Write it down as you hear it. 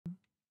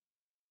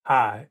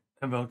Hi,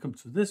 and welcome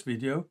to this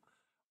video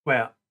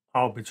where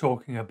I'll be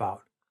talking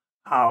about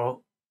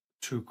how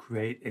to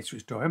create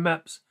Esri story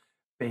maps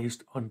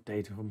based on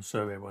data from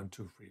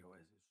Survey123 or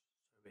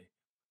Esri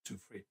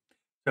Survey123.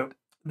 So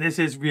this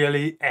is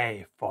really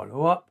a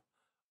follow-up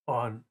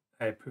on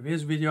a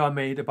previous video I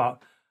made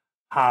about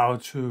how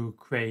to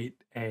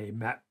create a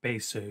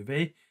map-based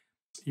survey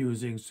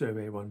using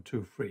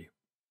Survey123.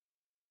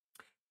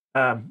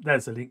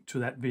 There's a link to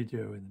that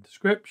video in the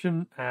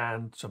description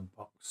and some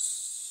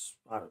box,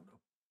 I don't know,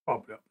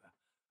 probably up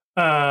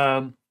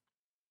there.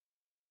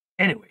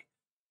 Anyway,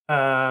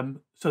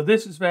 so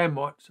this is very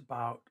much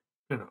about,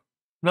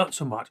 not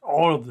so much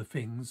all of the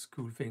things,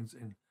 cool things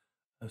in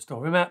a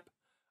story map,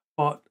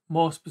 but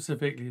more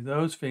specifically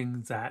those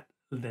things that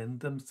lend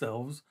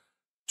themselves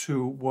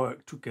to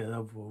work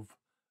together with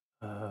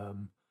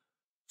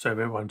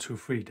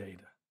Survey123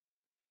 data.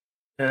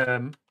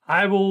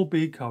 I will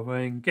be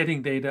covering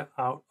getting data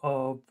out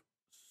of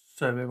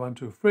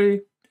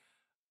Survey123,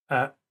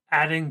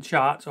 adding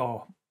charts,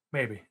 or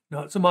maybe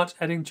not so much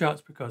adding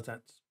charts because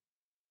that's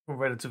a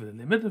relatively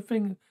limited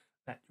thing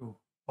that you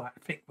might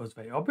think was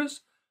very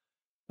obvious.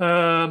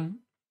 Creating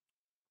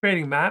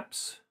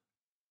maps,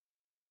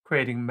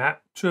 creating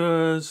map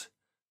tours,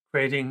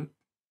 creating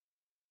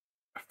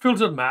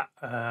filtered map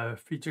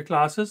feature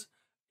classes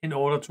in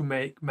order to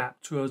make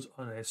map tours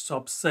on a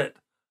subset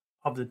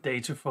of the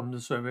data from the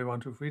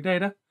Survey123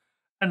 data.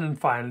 And then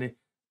finally,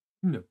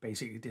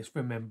 basically just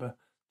remember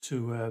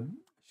to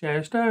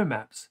share story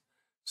maps.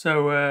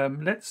 So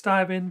let's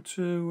dive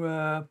into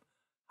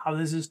how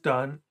this is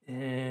done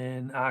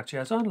in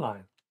ArcGIS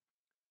Online.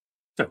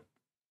 So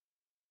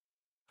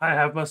I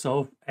have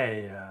myself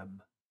a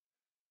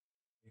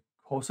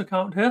course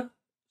account here.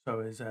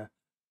 So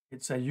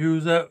it's a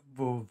user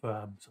with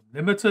some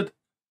limited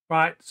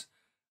rights,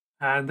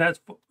 and that's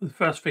the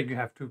first thing you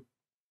have to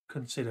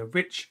consider.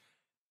 Which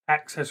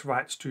access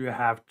rights do you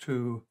have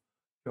to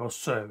your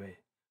survey?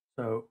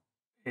 So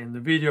in the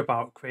video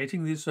about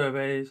creating these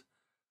surveys,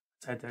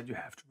 I said that you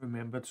have to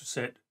remember to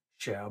set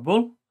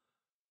shareable,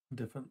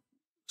 different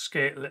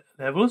scale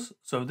levels.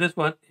 So this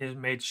one is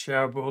made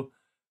shareable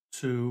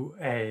to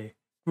a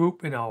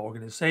group in our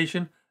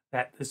organization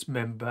that this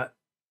member,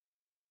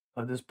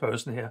 or this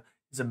person here,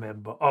 is a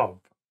member of.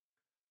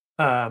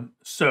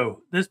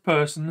 So this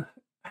person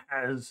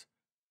can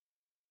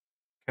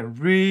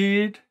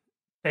read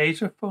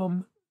data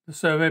from the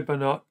survey but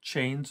not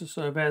change the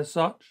survey as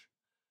such.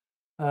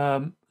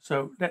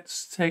 So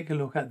let's take a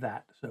look at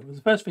that. So the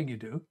first thing you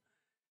do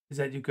is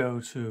that you go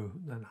to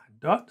the 9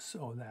 dots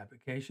or the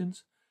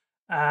applications,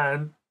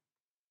 and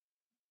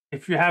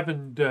if you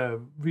haven't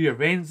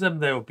rearranged them,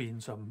 they will be in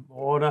some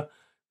order. In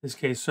this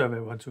case,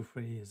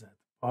 Survey123 is at the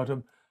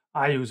bottom.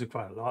 I use it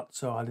quite a lot,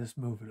 so I'll just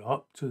move it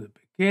up to the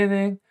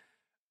beginning.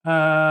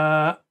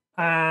 And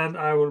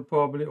I will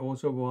probably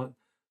also want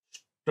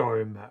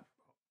StoryMap up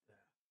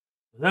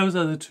there. Those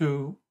are the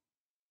two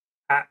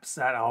apps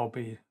that I'll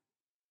be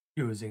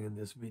using in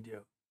this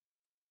video.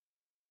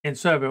 In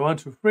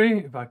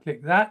Survey123, if I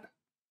click that,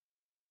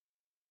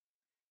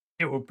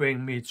 it will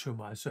bring me to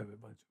my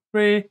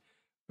Survey123,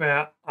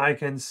 where I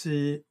can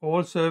see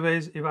all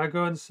surveys. If I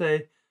go and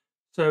say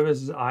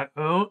surveys I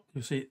own,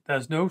 you see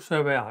there's no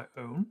survey I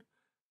own,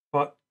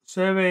 but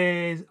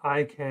surveys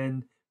I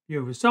can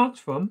view results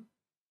from,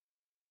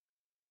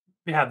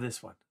 we have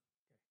this one.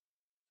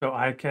 So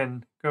I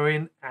can go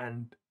in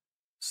and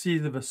see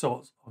the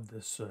results of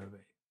this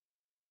survey.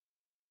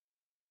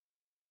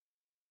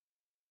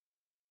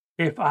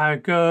 If I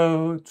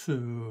go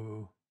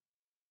to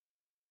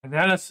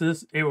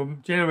analysis, it will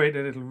generate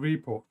a little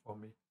report for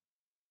me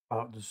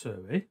about the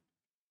survey.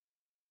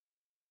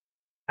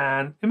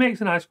 And it makes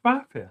a nice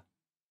graph here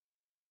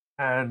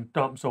and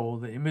dumps all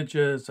the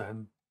images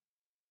and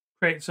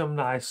creates some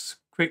nice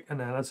quick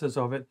analysis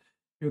of it.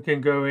 You can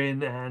go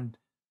in and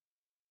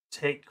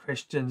take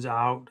questions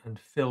out and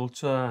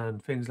filter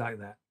and things like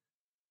that.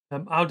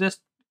 I'll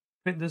just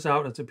print this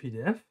out as a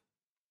PDF.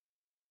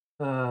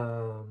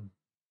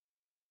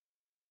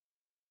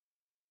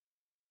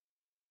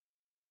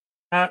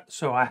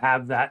 So I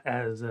have that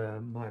as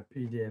my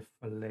PDF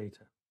for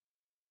later.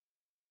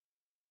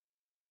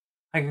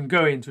 I can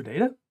go into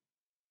data.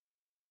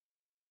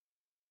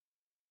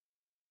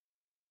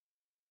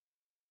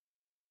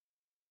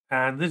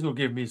 And this will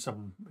give me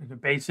some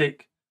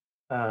basic.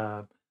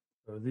 So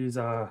these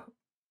are,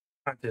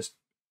 I just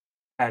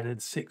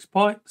added 6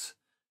 points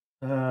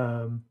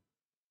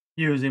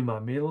using my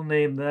middle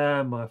name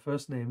there, my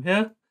first name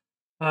here.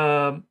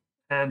 And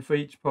for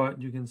each point,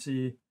 you can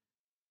see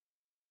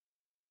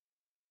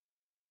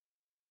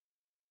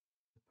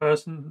the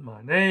person,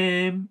 my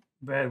name,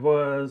 where it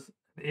was,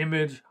 an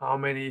image, how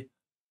many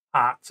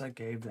hearts I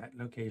gave that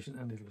location,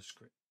 and a little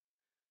script.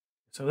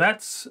 So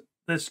that's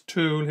this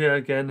tool here.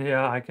 Again, here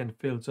I can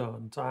filter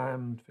on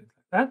time, things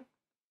like that.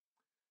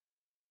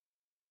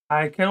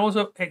 I can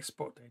also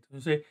export data. You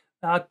see,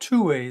 there are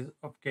 2 ways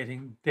of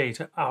getting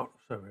data out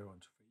of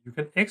Survey123. You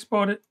can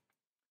export it.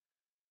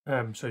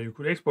 So you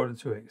could export it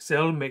to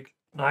Excel, make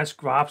nice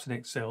graphs in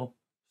Excel,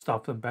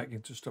 stuff them back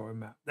into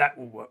StoryMap. That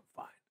will work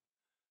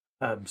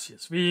fine.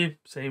 CSV,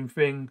 same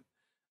thing.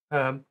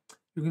 You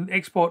can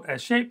export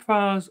as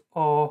shapefiles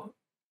or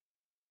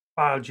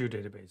file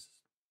geodatabases.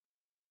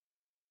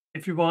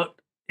 If you want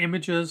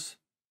images,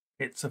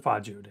 it's a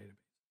file geodatabase.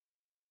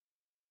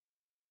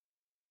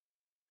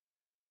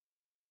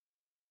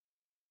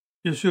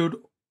 You should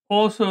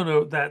also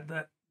note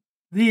that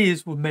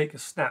these will make a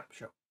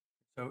snapshot.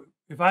 So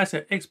if I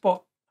say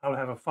export, I'll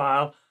have a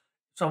file.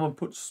 If someone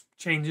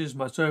changes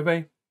my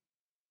survey,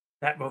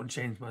 that won't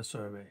change my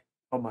survey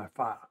or my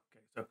file.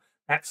 Okay, so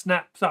that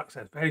snapshot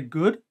is very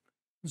good.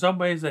 In some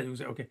ways that you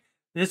say, okay,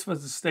 this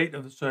was the state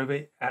of the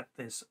survey at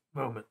this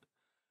moment.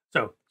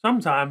 So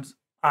sometimes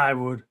I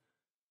would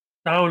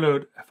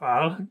download a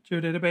file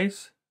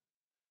geodatabase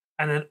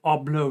and then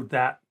upload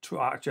that to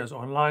ArcGIS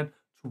Online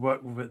to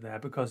work with it there,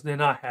 because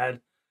then I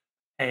had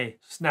a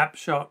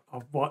snapshot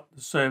of what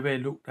the survey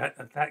looked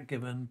at that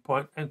given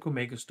point and could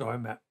make a story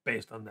map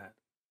based on that.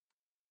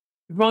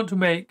 If you want to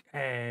make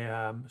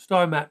a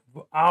story map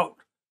without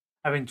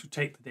having to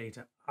take the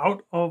data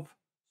out of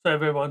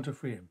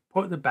Survey123 and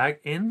put it back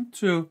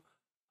into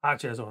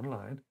ArcGIS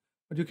Online,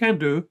 what you can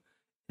do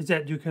is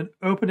that you can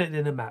open it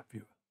in a map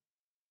viewer.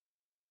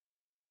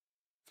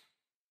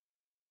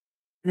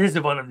 This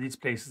is one of these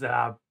places that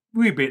are a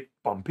wee bit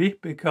bumpy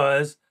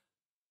because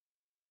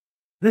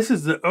this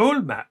is the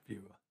old map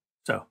viewer.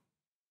 So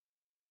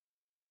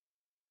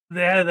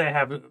there they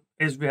have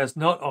Esri has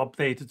not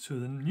updated to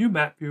the new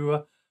map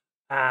viewer,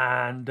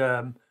 and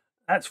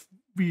that's a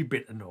wee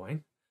bit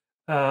annoying.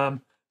 The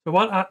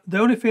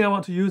only thing I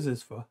want to use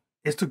this for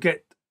is to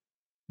get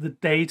the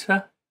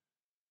data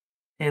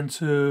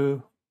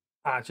into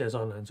ArcGIS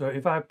Online. So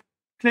if I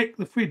click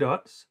the three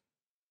dots,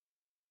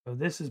 so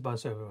this is my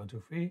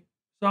Survey123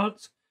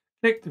 results,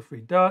 click the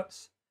three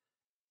dots,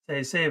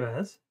 say save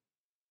as,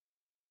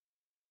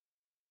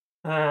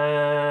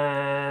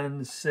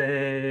 and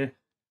say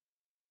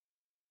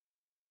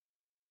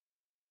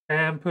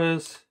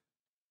campus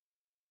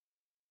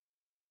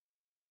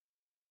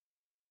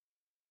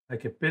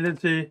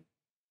likability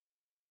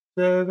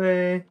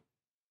survey.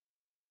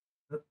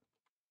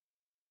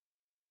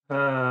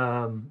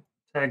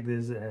 Tag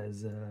this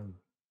as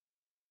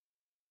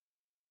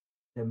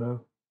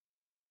demo.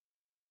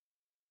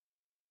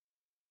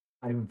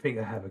 I even think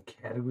I have a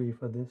category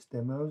for this,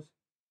 demos.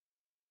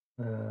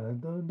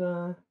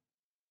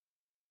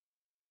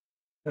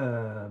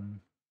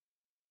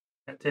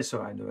 Just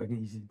so I know I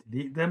can easily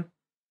delete them.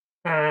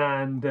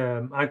 And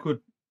I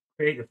could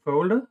create a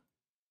folder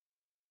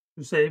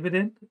to save it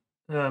in.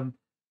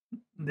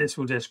 This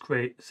will just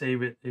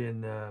save it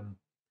in the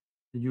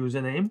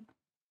username.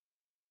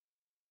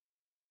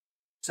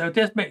 So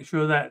just make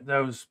sure that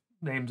those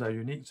names are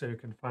unique so you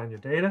can find your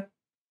data.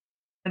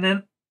 And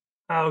then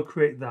I'll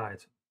create the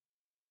item.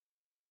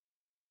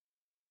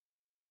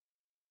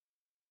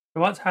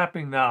 So what's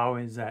happening now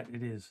is that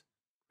it is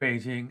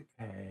creating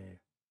a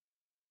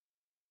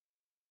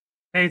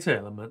data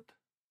element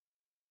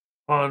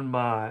on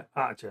my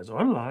ArcGIS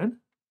Online.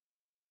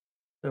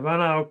 So when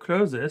I'll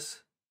close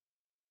this,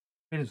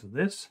 finish with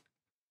this,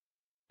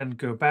 and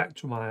go back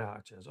to my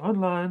ArcGIS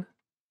Online,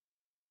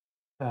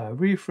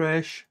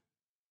 refresh,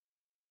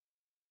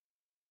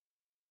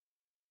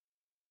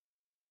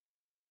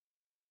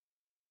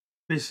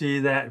 we see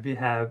that we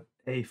have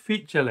a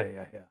feature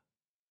layer here.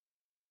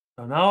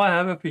 So now I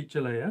have a feature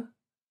layer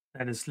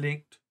that is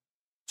linked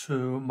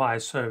to my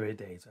survey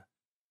data.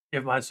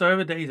 If my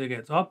survey data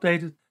gets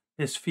updated,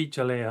 this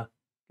feature layer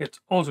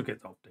also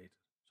gets updated.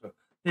 So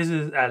this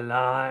is a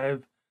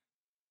live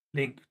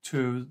link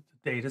to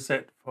the data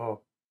set for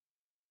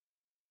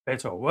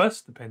better or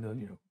worse, depending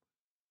on,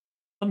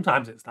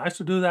 sometimes it's nice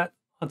to do that.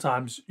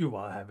 Sometimes you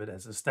will have it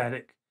as a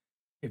static.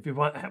 If you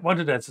want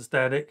it as a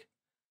static,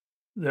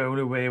 the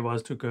only way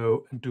was to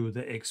go and do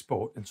the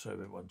export in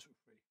Survey123.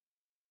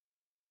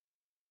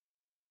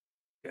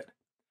 Good.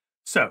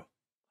 So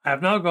I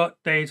have now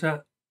got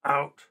data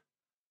out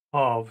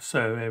of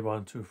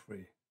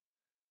Survey123.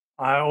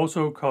 I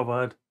also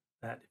covered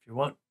that if you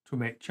want to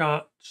make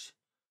charts,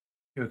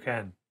 you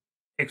can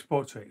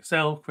export to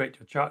Excel, create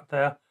your chart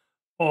there,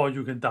 or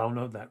you can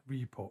download that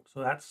report.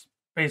 So that's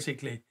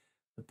basically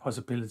the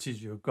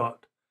possibilities you've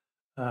got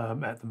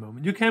at the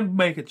moment. You can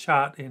make a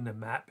chart in a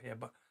map here,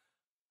 but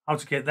how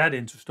to get that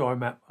into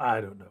StoryMap, I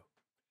don't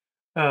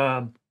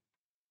know.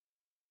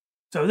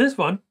 So this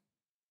one,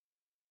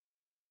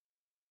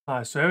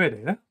 survey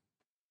data,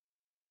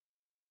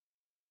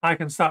 I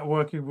can start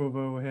working with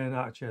over here in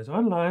ArcGIS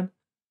Online.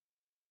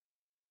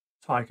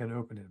 So I can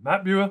open in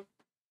Map Viewer.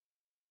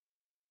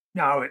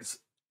 Now it's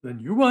the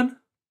new one.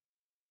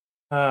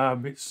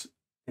 It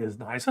is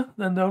nicer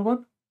than the old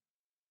one.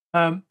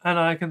 And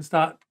I can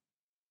start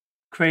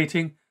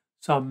creating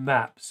some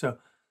maps. So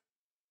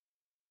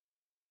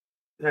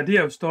the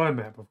idea of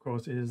StoryMap, of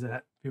course, is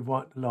that we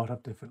want a lot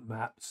of different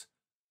maps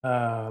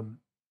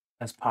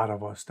as part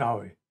of our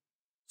story.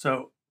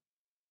 So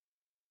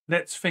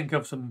let's think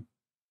of some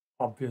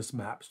obvious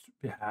maps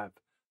we have.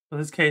 In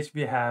this case,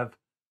 we have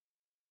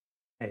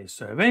a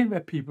survey where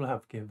people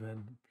have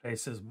given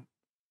places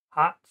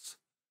hearts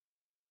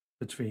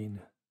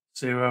between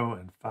 0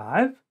 and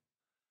 5.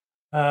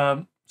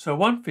 So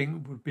one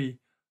thing would be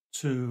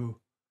to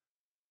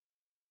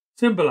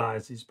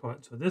symbolize these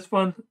points. So this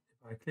one,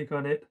 if I click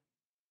on it,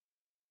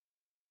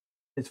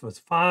 this was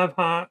 5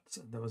 hearts,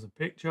 and there was a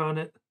picture on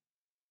it.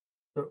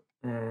 So,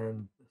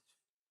 and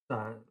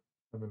I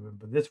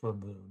remember this one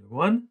was only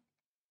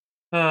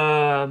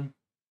 1.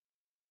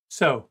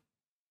 So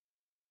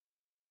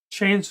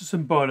change the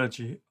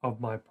symbology of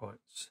my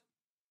points.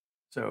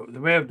 So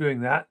the way of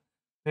doing that,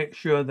 make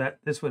sure that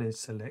this one is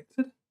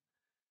selected.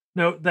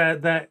 Note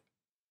that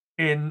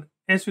in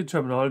Esri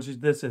terminology,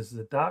 this is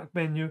the dark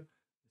menu,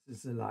 this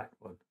is the light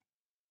one.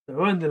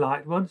 So in the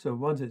light one, so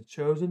once it's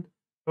chosen,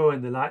 or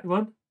in the light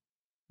one,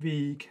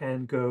 we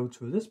can go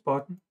to this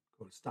button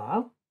called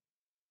Style.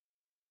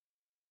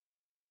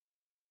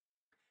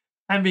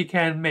 And we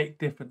can make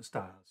different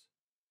styles.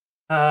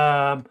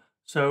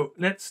 So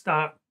let's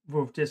start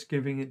with just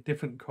giving it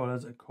different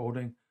colors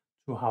according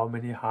to how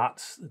many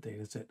hearts the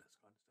data set has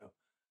got. So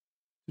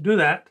to do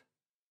that,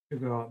 you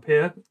go up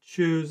here,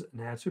 choose an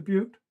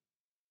attribute,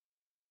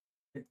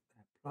 hit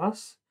that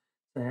plus,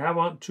 say I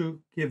want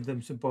to give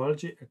them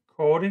symbology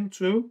according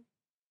to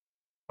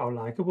how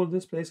likable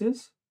this place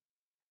is.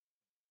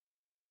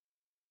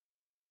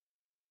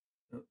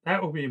 So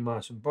that will be my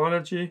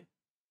symbology.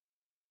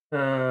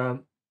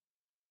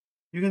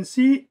 You can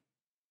see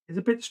it's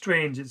a bit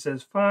strange. It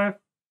says 5,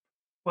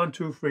 1,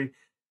 2, 3.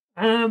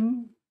 I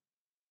don't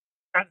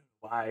know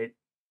why it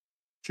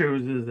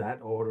chooses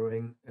that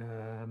ordering.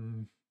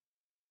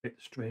 Bit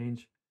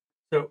strange.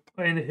 So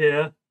in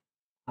here,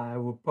 I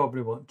will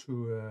probably want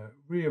to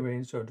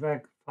rearrange. So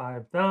drag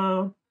 5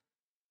 down.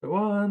 So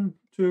 1,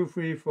 2,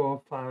 3,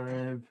 4,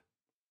 5.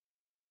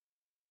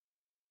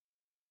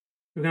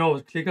 You can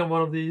always click on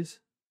one of these,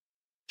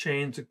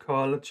 change the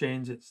color,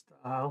 change its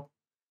style.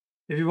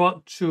 If you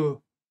want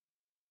to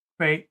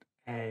create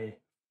a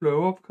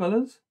flow of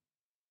colors,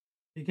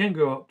 you can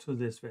go up to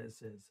this where it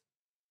says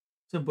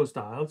simple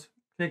styles,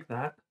 click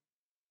that,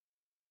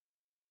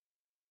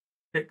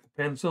 pick the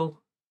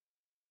pencil,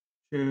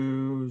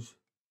 choose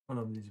one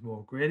of these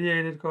more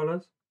gradiated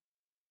colors.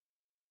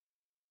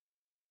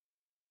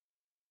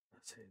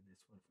 Let's say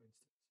this one, for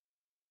instance.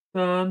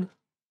 Done.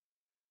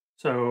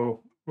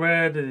 So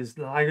red is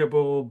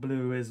likable,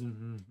 blue is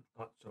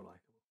not so likable.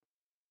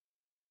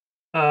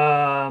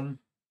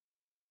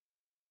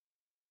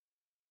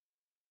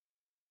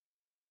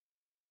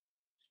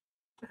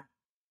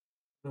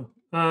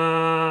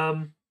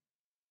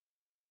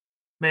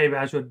 Maybe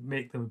I should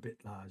make them a bit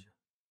larger.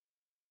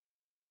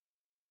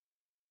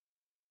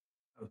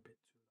 A bit too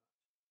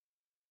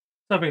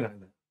large. Something like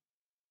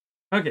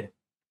that. Okay.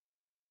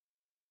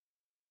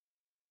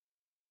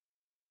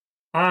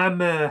 I'm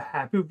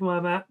happy with my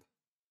map.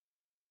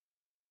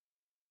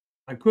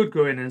 I could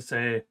go in and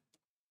say,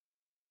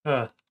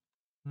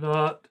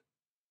 not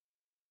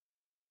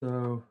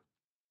so.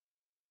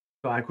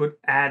 So I could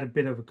add a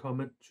bit of a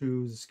comment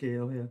to the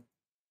scale here,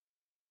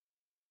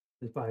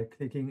 just by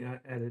clicking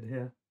edit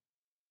here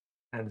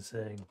and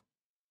saying,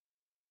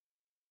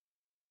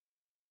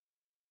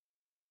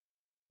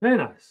 very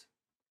nice.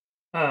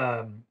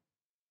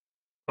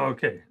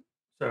 Okay,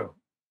 so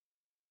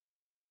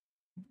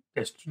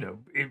just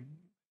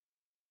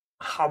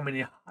how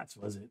many hearts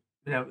was it?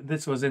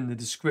 This was in the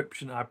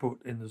description I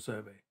put in the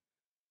survey.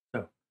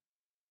 So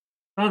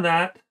on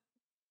that,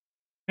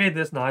 made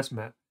this nice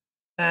map,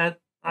 and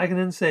I can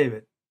then save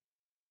it.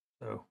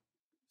 So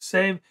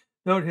save.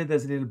 Note here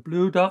there's a little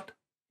blue dot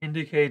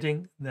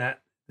indicating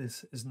that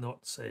this is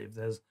not saved.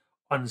 There's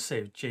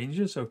unsaved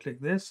changes. So click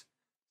this,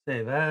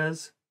 save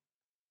as.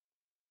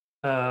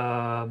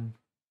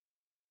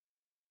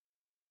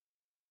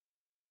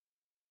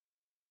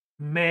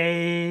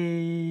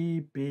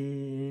 Maybe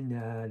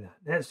no.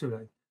 Let's do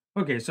that.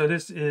 Okay, so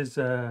this is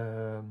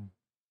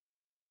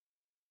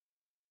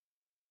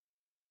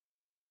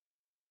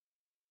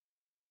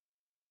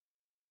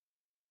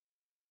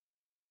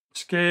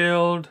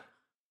scaled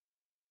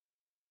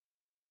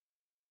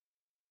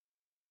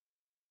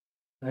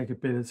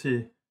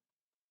likability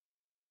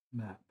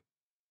map.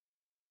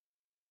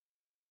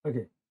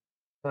 Okay,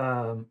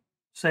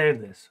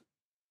 save this.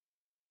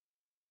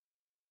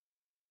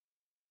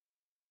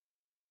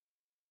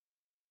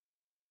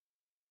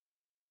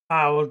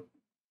 I will,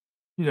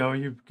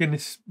 you can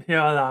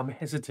hear that I'm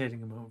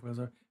hesitating a moment because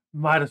I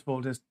might as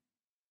well just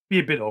be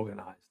a bit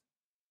organized.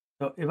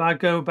 So if I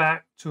go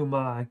back to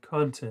my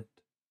content,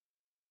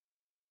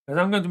 because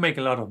I'm going to make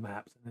a lot of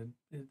maps, and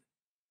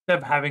instead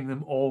of having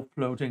them all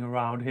floating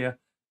around here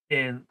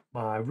in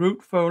my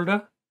root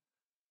folder,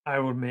 I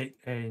will make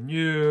a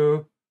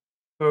new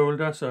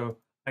folder. So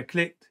I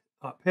clicked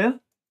up here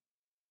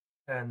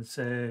and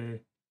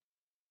say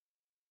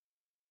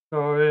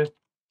story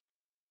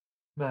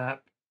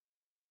map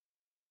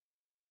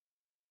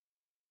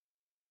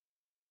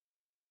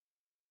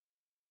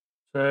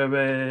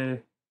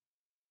survey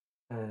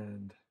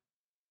and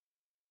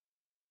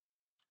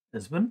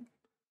Lisbon.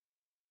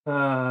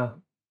 So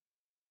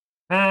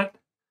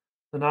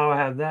now I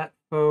have that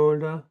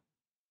folder.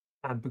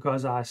 And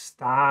because I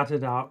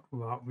started out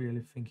without really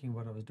thinking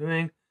what I was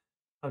doing,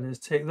 I'll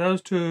just take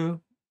those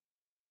two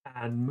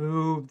and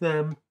move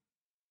them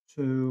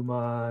to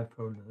my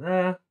folder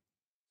there.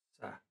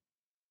 So,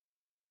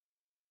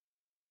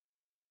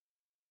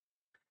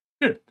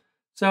 good.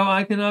 So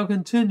I can now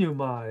continue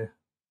my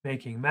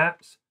making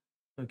maps.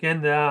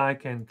 Again, there I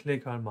can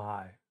click on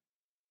my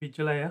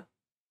feature layer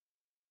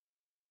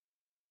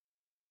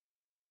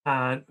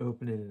and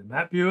open it in the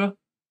map viewer.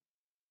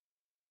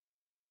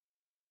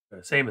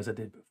 The same as I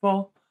did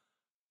before.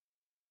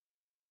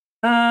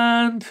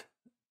 And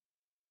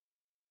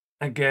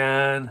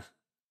again,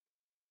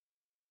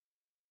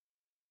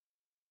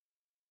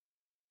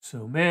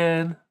 zoom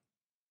in.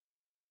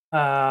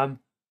 So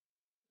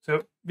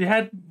we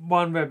had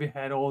one where we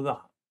had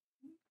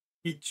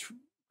each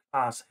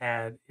class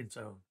had its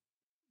own.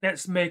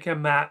 Let's make a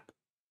map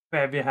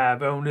where we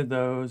have only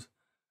those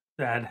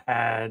that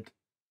had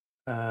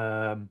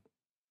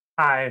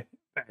high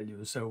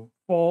values, so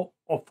 4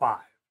 or 5.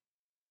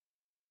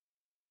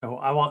 So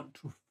I want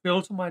to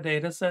filter my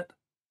data set.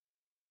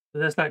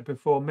 So just like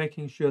before,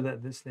 making sure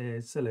that this layer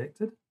is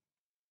selected.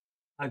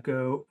 I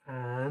go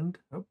and,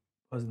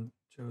 wasn't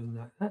chosen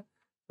like that.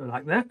 So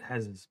like that,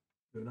 has this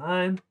blue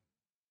line.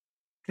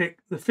 Click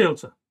the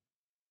filter.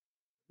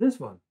 This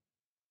one.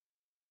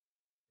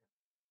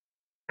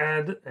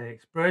 Add an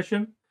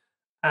expression.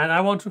 And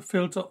I want to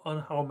filter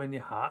on how many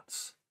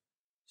hearts.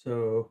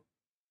 So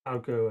I'll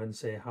go and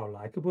say, how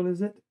likable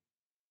is it?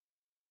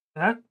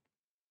 That.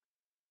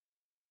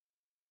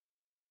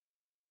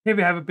 Here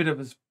we have a bit of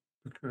a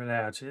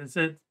peculiarity. It's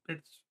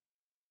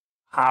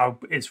how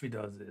Esri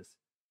does this.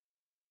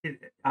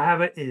 I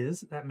have an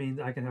is, that means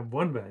I can have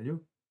one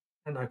value,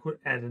 and I could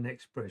add an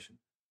expression.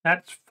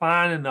 That's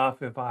fine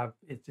enough if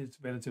it's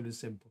relatively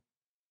simple.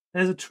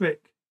 There's a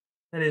trick,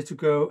 that is to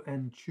go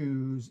and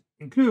choose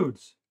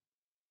includes,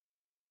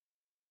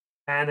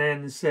 and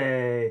then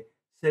say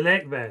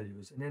select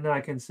values, and then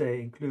I can say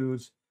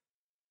includes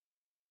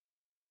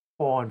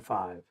 4 and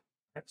 5.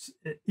 That's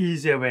an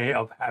easier way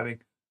of having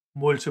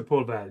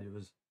multiple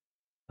values.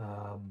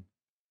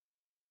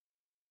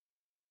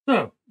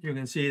 So you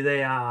can see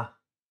they are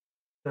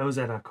those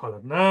that are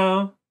colored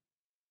now.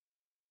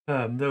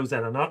 Those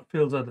that are not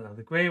filtered are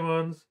the gray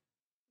ones.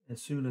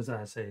 As soon as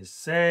I say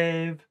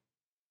save,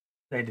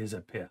 they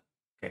disappear.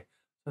 Okay,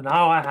 so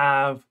now I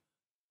have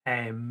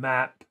a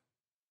map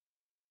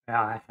where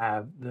I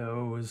have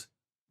those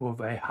with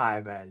a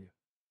high value.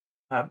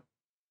 In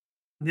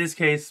this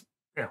case,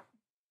 yeah,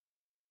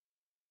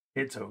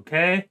 it's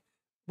okay.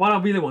 What I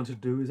really want to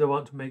do is I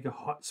want to make a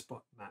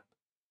hotspot map.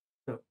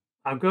 So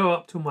I'll go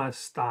up to my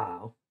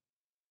style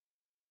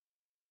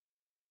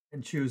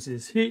and choose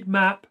this heat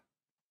map.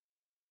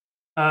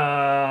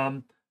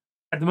 At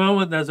the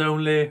moment, there's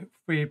only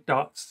 3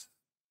 dots.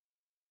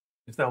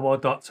 If there are more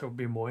dots, it would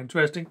be more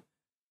interesting.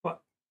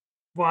 But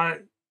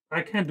I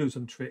can do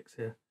some tricks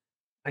here.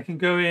 I can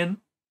go in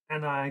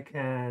and I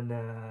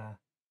can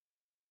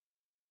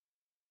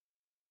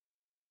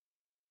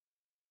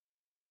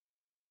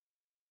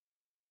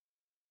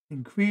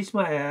increase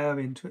my area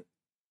into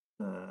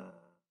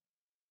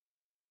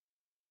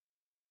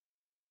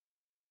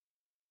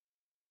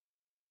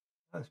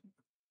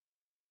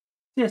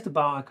just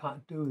about I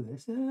can't do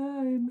this.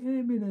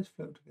 Maybe let's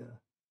float together.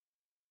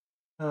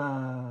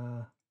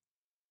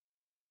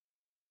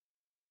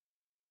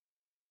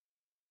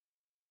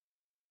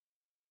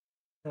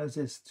 That's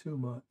just too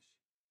much.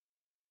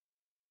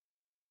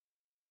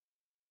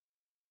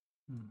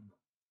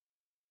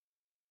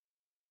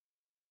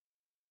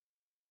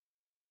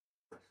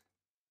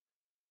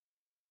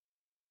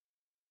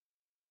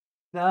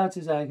 That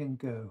is I can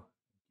go.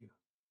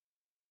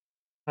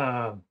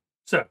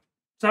 So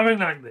something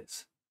like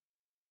this.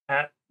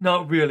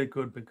 Not really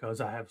good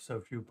because I have so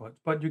few points,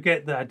 but you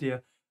get the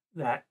idea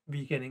that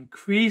we can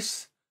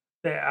increase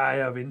the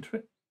area of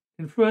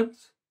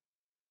influence,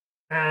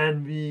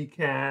 and we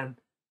can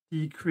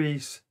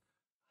decrease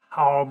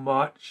how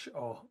much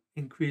or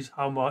increase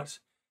how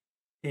much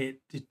it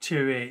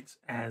deteriorates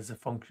as a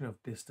function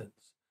of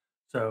distance.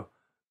 So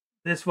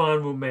this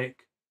one will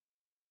make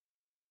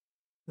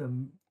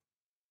them,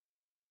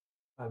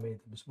 I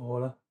made them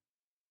smaller.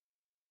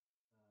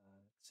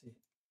 Let's see.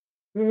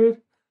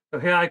 Good. So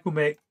here I could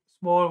make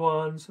small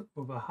ones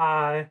with a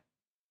high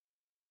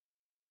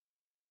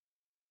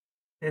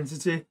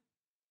density.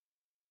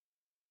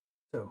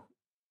 So,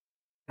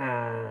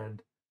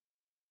 and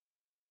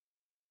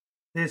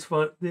this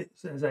one,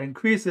 as I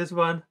increase this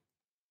one,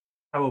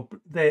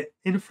 the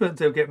influence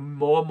will get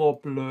more and more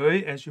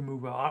blurry as you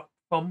move up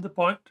from the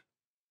point.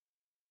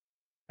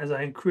 As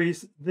I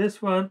increase this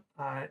one,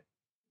 I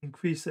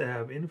increase the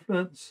area of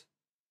influence.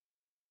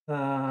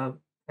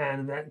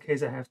 And in that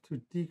case, I have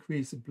to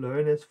decrease the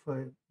blurriness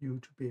for you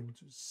to be able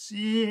to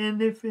see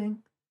anything.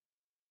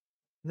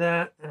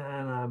 And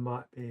I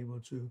might be able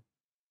to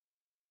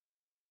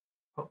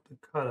pop the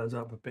colors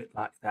up a bit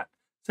like that.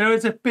 So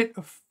it's a bit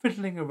of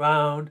fiddling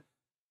around,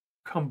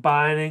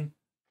 combining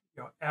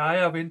your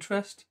area of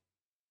interest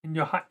in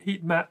your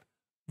heat map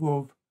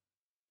with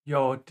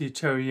your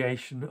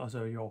deterioration,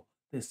 also your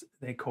this,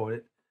 they call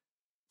it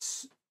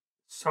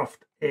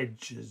soft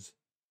edges.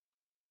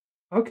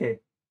 Okay,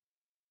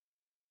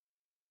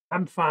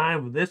 I'm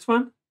fine with this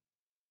one.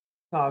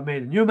 So I've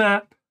made a new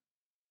map,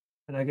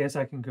 and I guess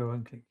I can go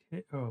and click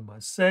here on my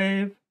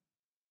save,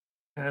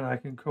 and I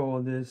can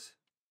call this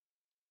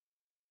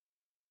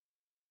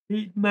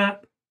heat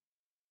map.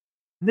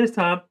 And this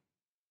time,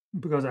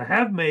 because I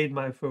have made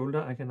my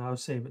folder, I can now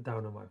save it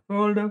down on my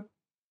folder.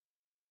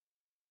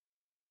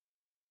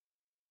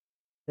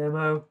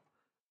 Demo.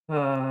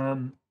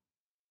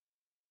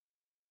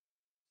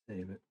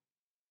 Save it.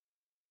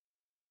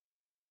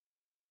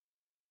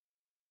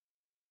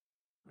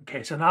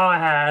 Okay, so now I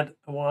had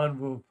one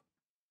with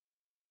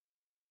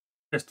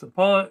just the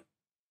point,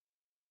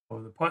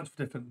 or the points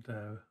for different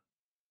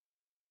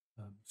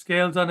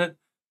scales on it.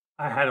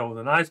 I had all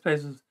the nice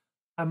places.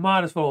 I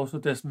might as well also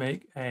just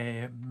make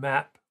a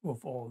map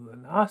of all the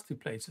nasty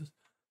places.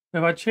 So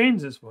if I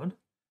change this one,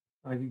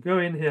 I can go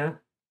in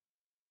here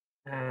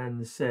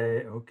and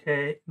say,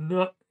 okay,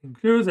 not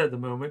includes at the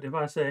moment. If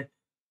I say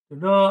do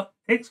not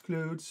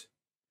excludes,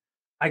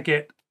 I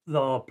get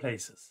the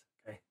places.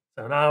 Okay,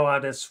 so now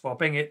I'm just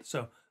swapping it.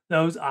 So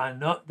those are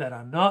not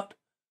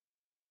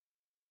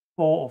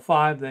 4 or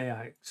 5, they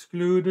are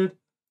excluded.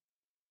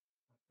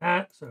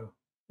 That, so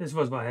this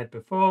was what I had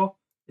before.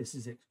 This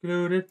is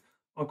excluded.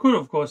 I could,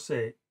 of course,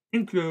 say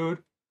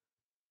include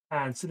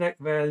and select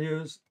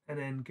values and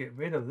then get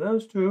rid of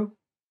those two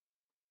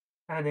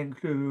and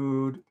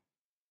include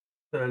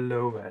the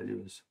low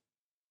values.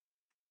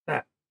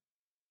 That.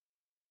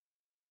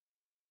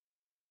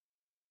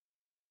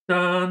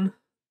 Done.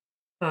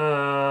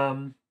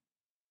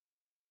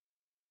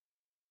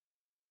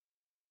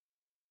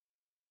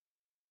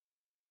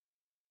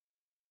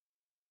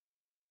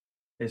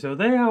 Okay, so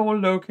they are all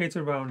located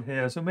around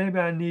here. So maybe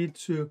I need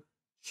to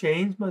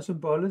change my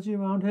symbology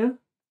around here.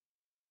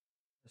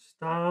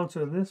 Style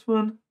to this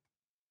one.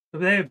 So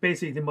they're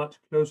basically much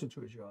closer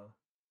to each other,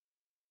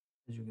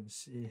 as you can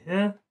see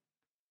here.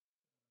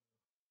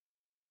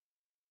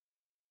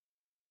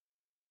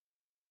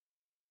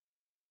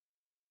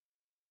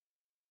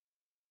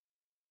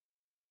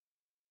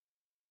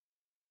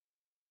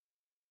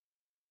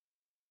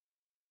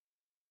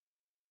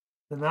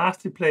 The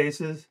nasty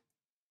places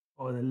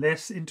or the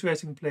less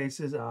interesting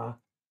places are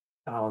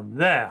down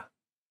there.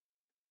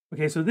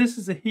 Okay, so this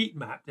is a heat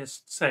map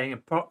just saying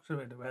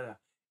approximately where.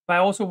 If I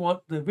also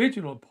want the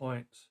original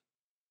points,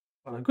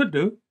 what I could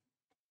do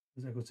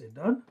is I could say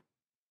done.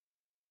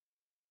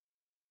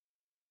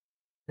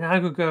 Now I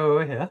could go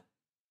over here.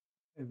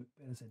 Maybe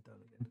better say done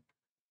again.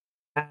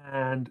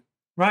 And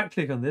right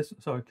click on this.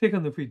 Sorry, click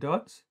on the 3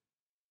 dots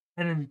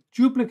and then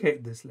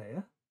duplicate this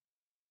layer.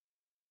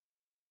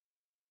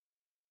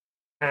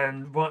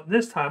 And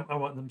this time I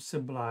want them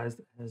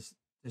symbolized as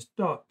just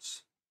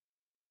dots.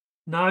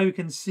 Now you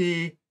can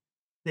see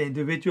the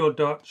individual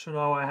dots. So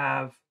now I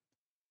have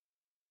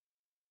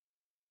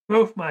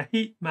both my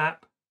heat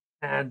map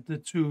and the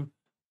 2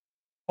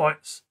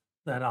 points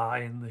that are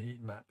in the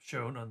heat map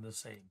shown on the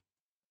same.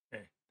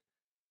 Okay.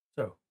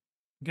 So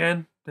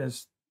again,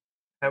 there's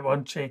that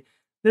one change.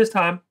 This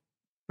time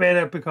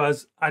better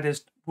because I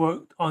just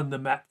worked on the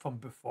map from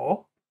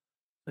before.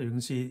 So you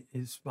can see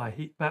it's my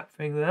heat map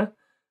thing there.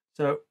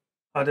 So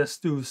I'll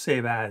just do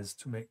save as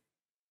to make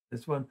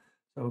this one.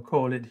 So I'll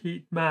call it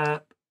heat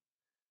map.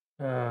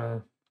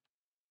 Not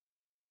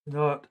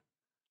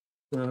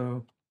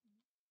so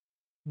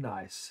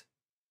nice.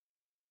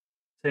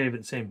 Save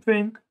it, same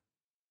thing.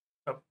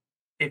 So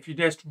if you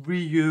just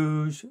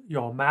reuse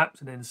your maps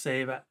and then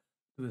save it,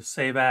 do the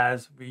save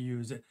as,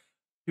 reuse it,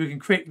 you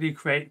can quickly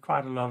create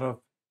quite a lot of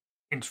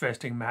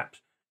interesting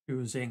maps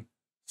using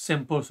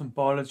simple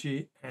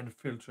symbology and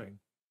filtering.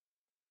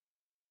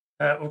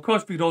 Of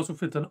course, we could also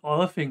fit on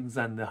other things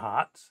than the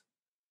hearts.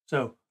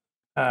 So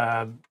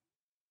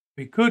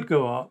we could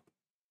go up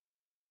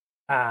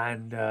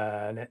and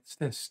let's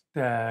just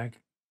get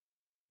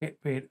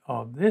rid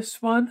of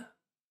this one.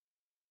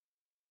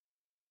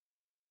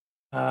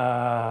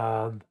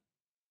 And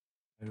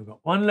we've got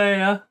one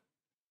layer,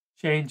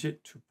 change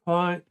it to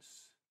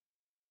points,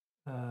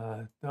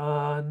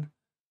 done,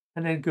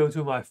 and then go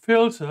to my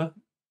filter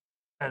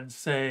and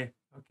say,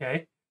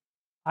 okay,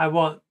 I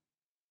want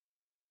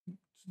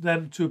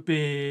them to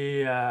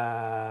be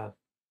I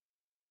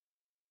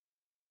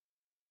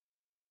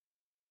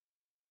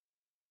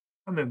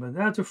remember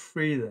that's a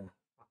 3 there.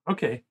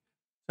 Okay,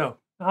 so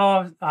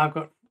now I've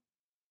got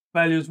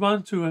values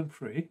 1, 2, and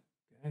 3.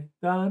 Okay,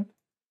 done.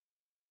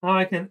 Now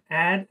I can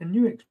add a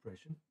new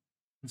expression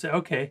and say,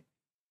 okay,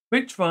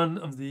 which one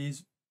of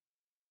these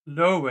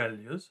low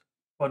values,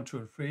 1, 2,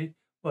 and 3,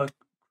 were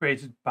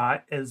created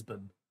by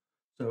Esben?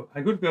 So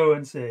I could go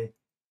and say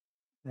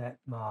that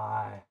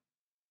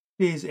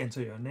please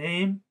enter your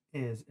name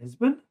is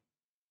Esben.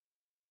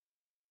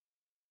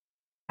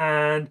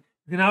 And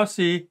you can now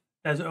see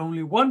there's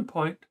only one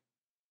point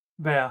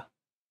where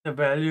the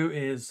value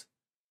is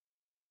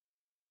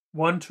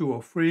 1, 2,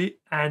 or 3,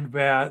 and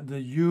where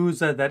the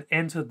user that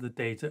entered the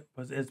data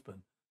was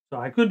Esben. So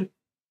I could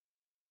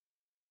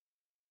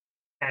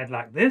add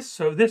like this.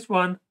 So this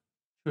one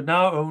should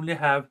now only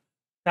have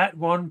that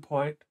one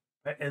point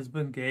where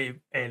Esben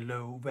gave a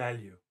low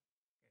value.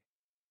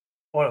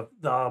 All of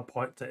the other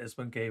points that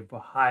Esben gave were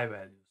high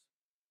values.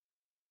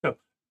 So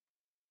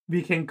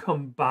we can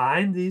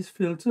combine these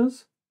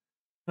filters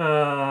with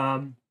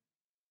an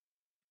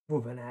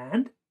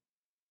AND.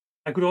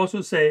 I could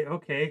also say,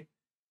 okay,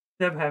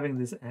 instead of having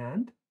this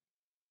AND,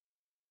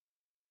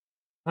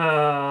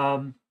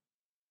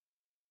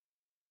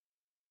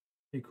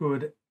 we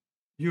could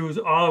use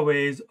other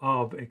ways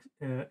of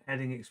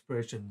adding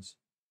expressions.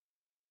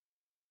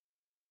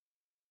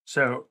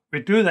 So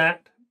we do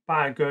that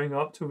by going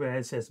up to where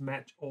it says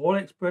match all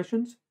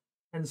expressions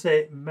and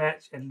say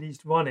match at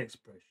least one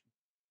expression.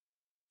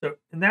 So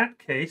in that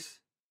case,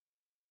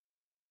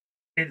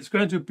 it's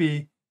going to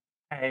be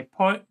a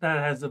point that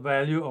has a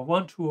value of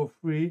 1, 2, or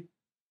 3,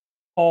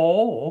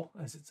 or,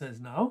 as it says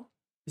now,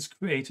 is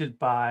created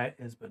by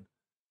Esben.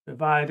 So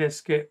if I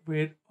just get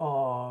rid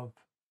of,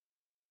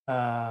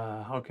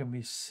 how can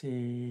we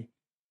see,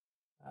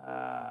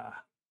 I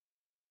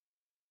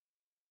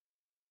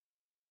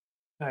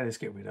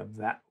just get rid of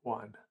that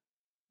one.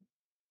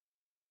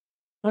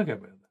 I'll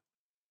get rid of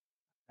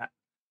that.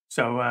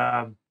 So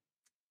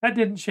that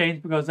didn't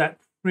change because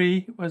that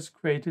 3 was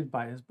created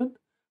by Esben.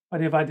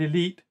 But if I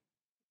delete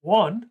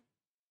 1,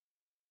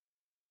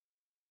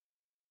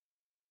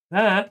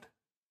 that,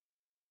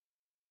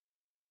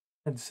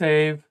 and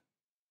save,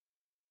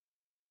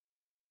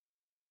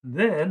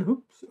 then,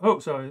 oops, oh,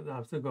 sorry,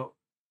 I've still got,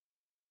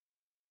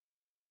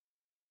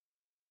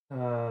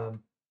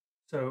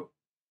 so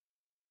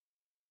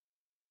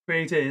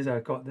creator is, I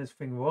got this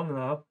thing wrong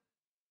now.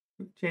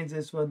 Change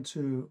this one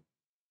to,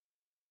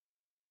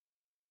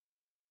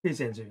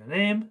 please enter your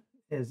name,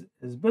 is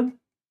Esben,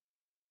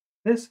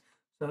 this.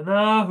 So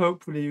now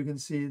hopefully you can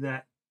see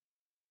that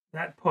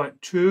that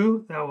point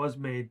 2, that was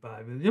made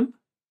by William.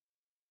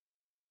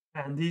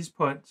 And these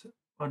points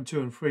 1,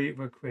 2, and 3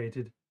 were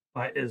created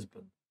by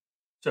Esben.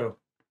 So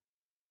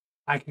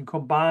I can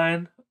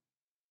combine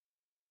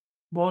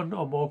one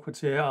or more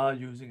criteria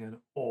using an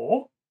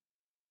OR,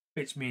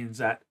 which means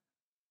that,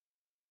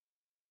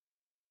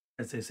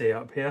 as they say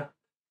up here,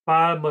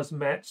 file must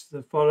match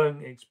the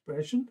following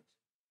expression.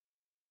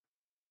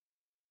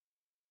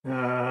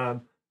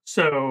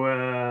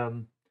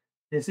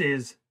 This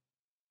is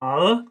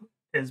other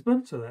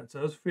Esben, so that's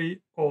those 3,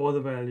 or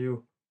the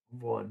value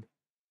of 1.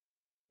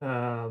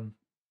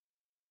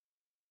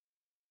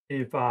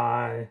 If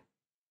I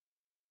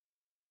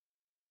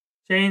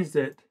changed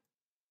it,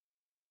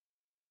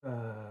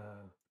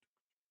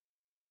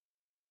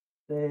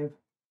 save,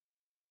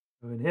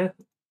 go in here.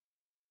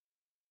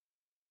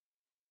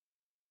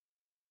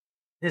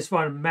 This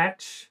one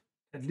match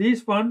at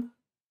least 1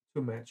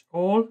 to match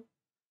all.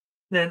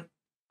 Then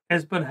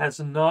Esben has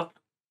not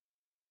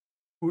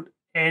put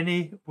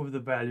any with the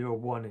value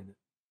of 1 in it.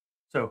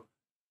 So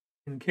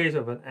in case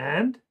of an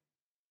AND,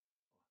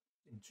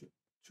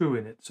 2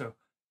 in it. So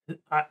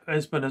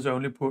Esben has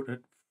only put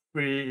it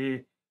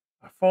 3,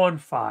 4, and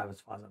 5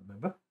 as far as I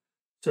remember.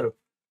 So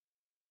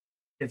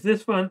if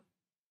this one,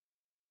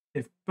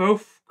 if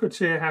both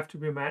criteria have to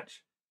be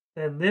matched,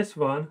 then this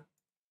one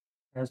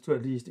has to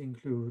at least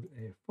include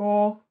a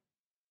 4,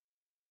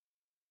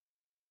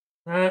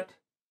 that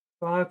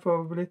 5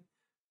 probably.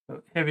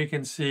 So here we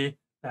can see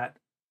that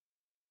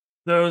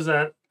those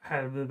that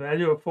have the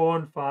value of 4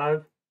 and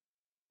 5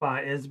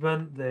 by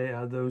Esben, they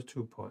are those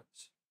 2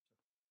 points.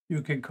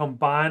 You can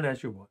combine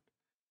as you want.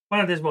 What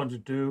I just want to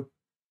do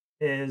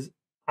is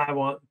I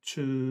want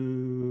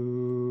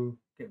to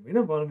get rid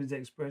of one of these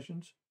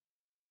expressions.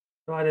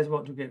 So I just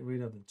want to get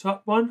rid of the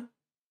top one.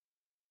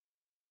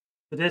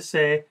 So let's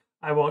say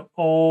I want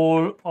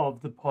all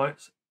of the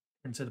points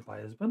entered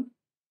by Esben.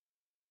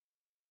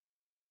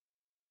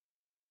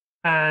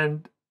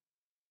 And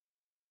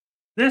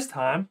this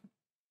time,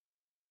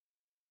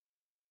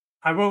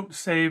 I won't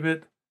save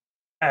it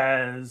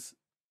as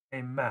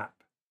a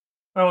map.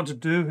 What I want to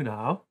do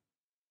now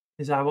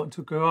is I want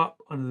to go up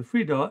under the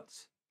 3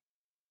 dots,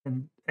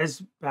 and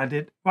as I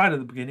did right at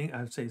the beginning,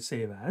 I would say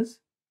save as.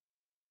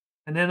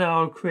 And then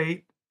I'll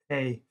create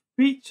a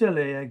feature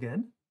layer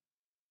again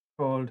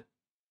called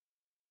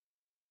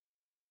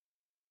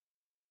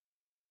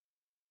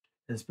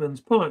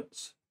Esben's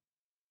points.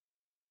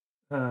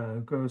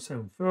 Go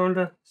to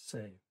folder,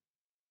 save.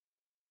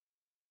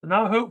 So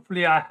now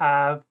hopefully I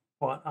have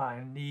what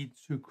I need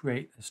to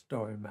create a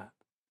story map.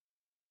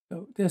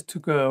 So just to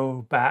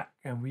go back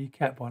and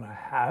recap what I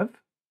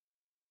have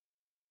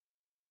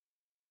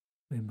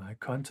in my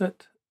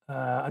content.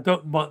 I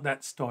don't want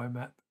that story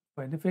map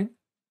for anything.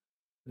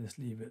 Just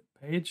leave it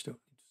page, don't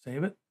need to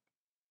save it.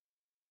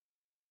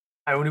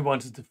 I only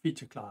wanted the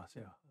feature class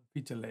here,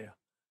 feature layer.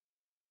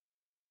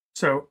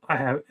 So I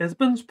have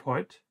Esben's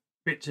point,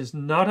 which is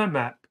not a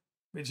map,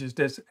 which is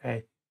just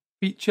a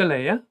feature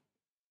layer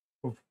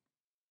of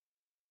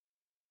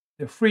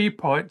the 3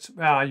 points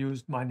where I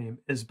used my name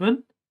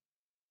Esben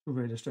to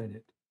illustrate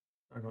it.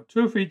 I got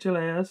 2 feature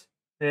layers.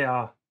 They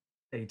are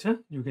data.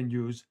 You can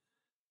use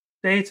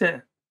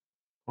data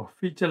or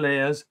feature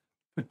layers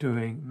for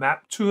doing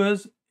map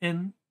tours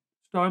in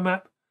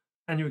StoryMap,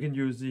 and you can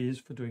use these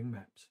for doing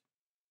maps.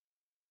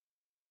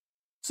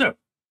 So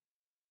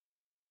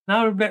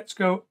now let's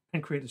go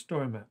and create a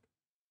StoryMap.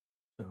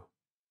 So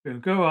we'll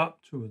go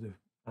up to the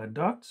 9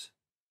 dots,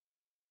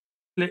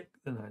 click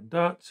the 9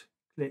 dots,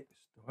 click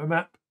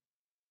StoryMap,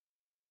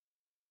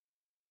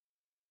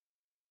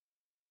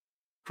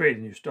 create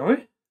a new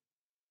story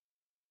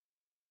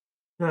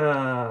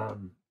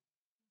from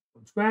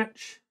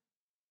scratch.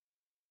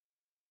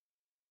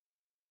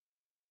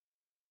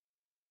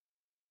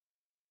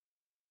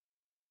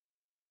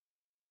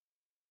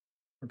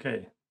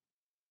 Okay.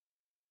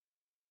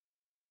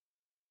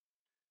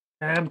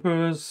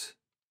 Campers.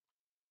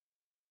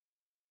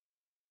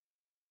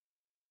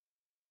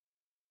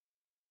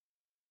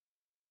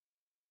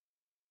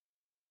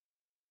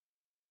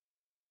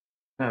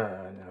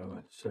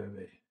 No,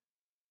 survey.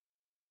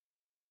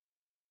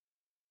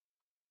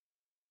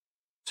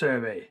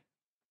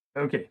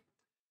 Okay.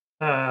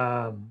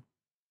 Now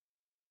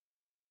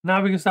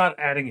we can start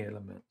adding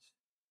elements.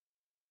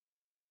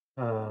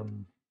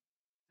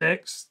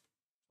 Text,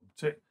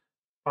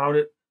 about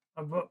it,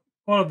 all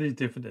of these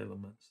different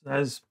elements.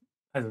 There's,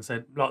 as I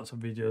said, lots of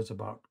videos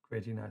about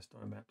creating nice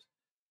story maps.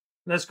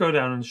 Let's go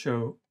down and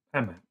show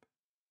a map.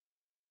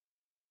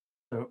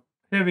 So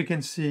here we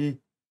can see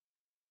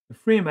the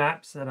 3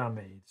 maps that are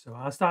made. So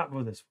I'll start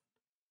with this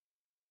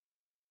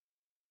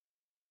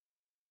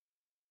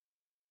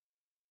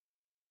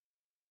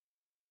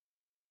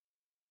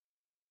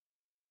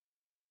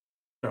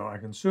one. So I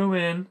can zoom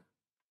in.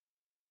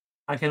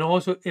 I can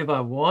also, if I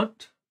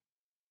want,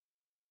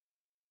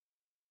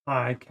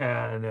 I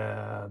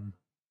can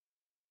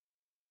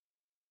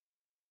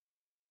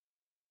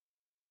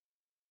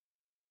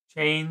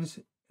change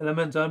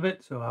elements of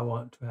it. So I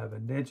want to have a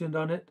legend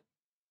on it.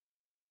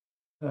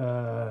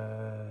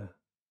 Yeah,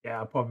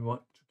 I probably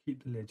want to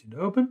keep the legend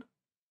open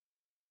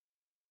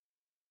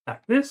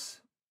like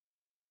this.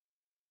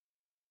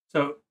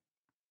 So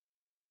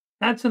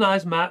that's a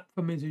nice map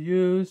for me to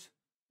use.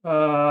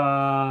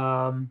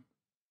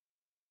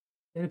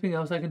 Anything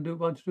else I can do?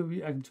 Want to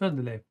do? I can turn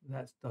the left.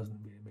 That doesn't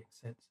really make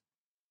sense.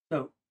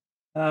 So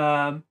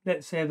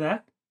let's save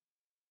that.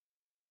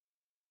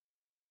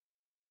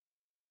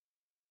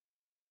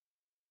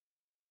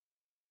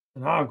 So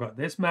now I've got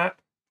this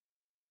map.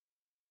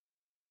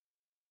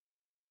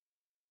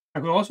 I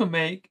could also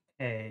make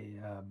a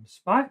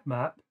swipe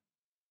map.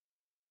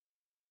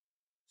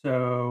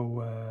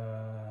 So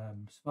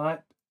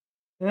swipe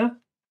here.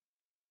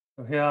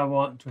 So here I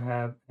want to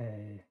have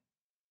a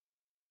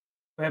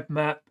web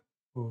map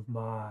with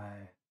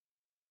my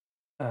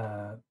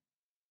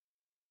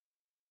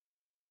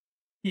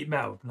heat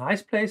map of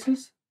nice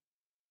places.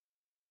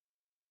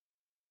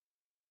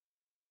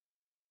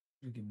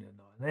 Give me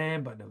another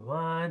name, but never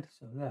mind.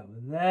 So that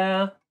was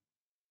there.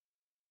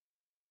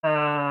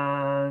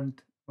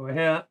 And over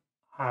here,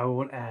 I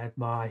will add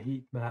my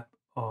heat map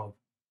of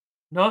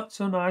not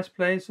so nice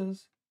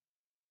places.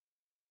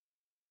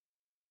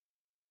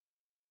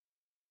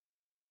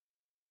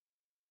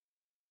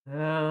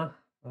 Yeah,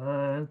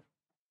 fine.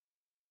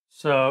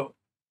 So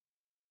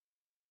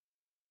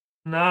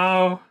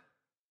now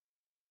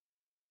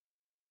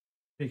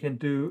we can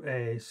do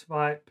a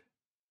swipe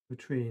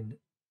between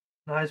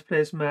nice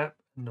place map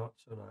and not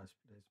so nice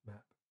place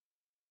map.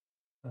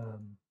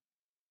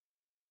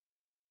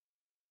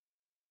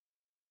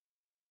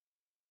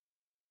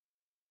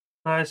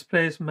 Nice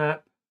place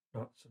map,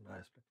 not so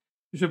nice place.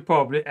 You should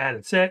probably add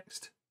a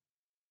text.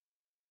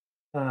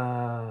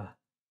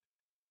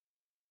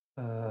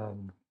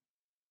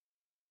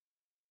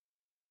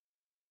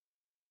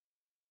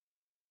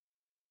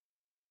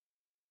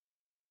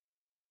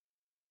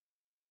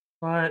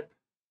 Swipe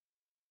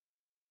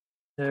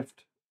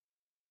left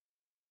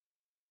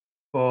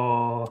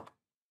for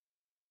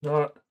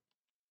not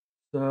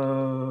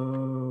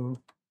so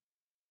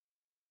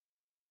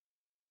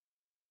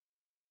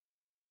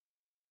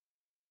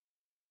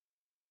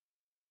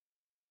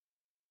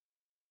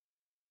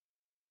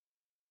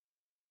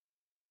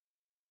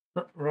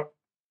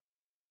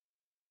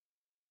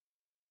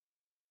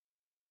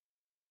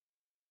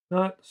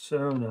not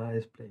so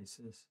nice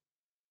places.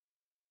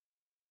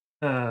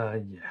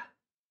 Yeah.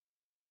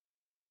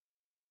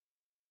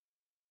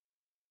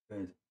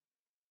 Good.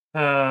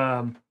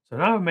 So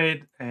now I've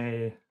made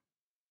a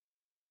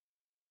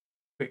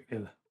quick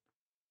little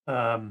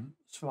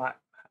swipe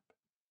map.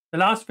 The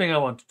last thing I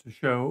wanted to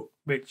show,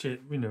 which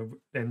it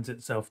lends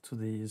itself to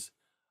these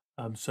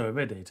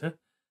survey data,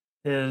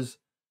 is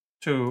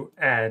to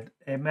add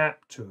a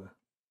map tour.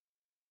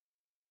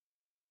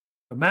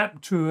 The map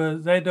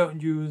tours, they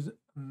don't use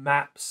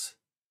maps,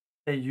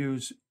 they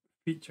use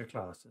feature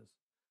classes.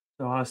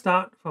 So I'll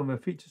start from a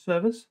feature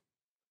service,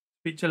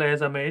 feature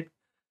layers are made,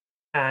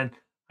 and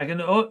I can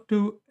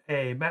do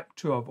a map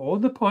tour of all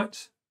the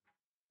points,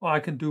 or I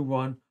can do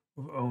one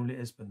with only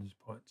Espen's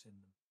points in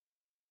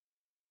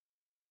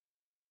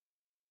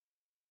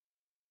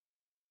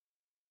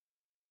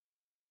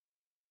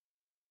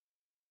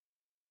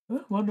them.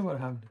 I wonder what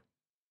happened.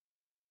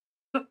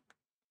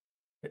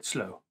 It's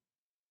slow.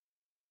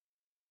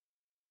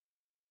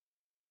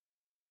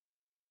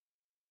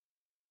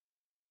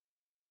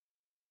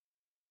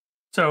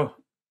 So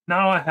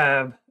now I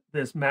have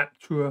this map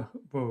tour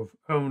with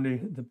only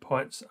the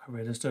points I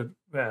registered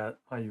where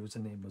my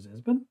username was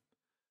Esben.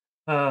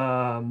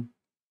 I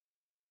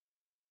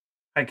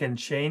can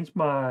change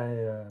my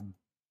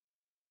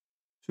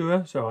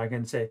tour, so I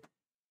can say,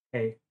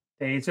 hey,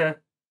 data.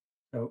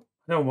 So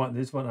I don't want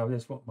this one, I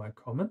just want my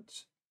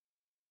comments.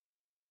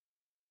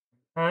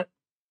 Right.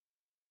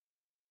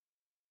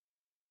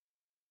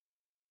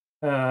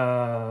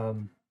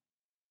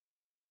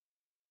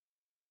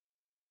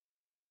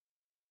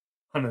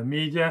 Under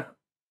media,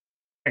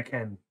 I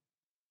can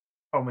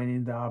how many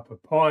there are per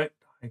point.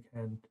 I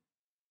can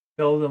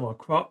fill them or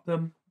crop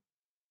them.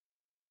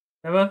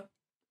 Whatever.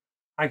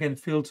 I can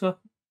filter.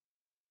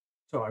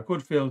 So I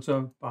could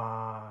filter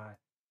by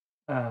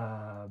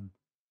how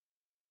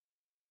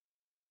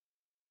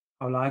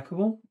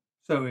likable.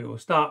 So it will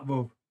start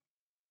with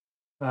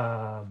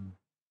goes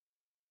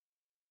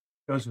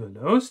with the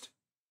lowest.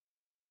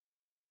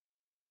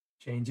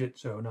 Change it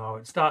so now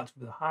it starts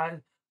with the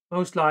high,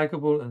 most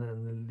likable, and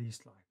then the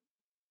least likable.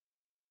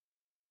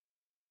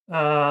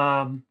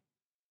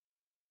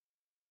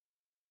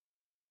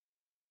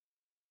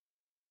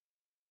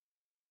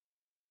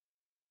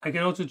 I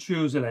can also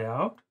choose a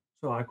layout.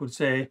 So I could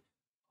say,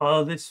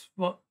 oh, this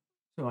one.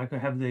 So I could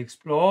have the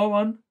Explore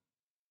one,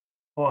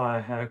 or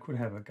I could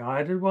have a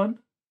guided one,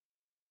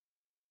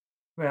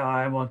 where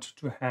I wanted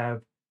to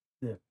have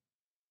the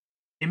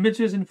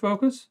images in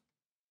focus.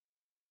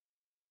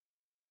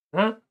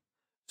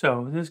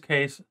 So in this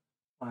case,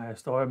 my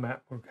story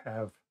map would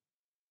have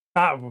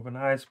start with a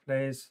nice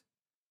place,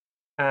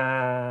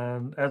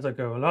 and as I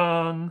go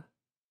along,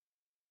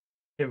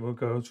 it will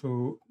go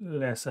to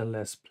less and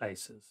less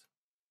places.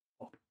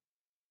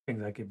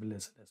 Things I give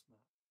less and less.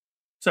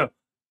 So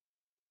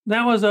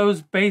that was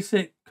those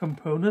basic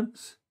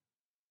components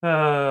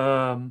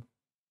that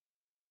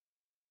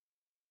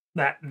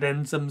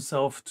lends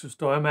themselves to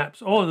story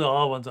maps. All the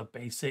other ones are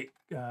basic.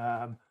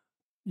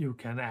 You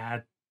can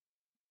add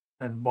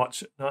and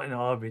watch not in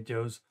other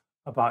videos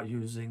about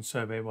using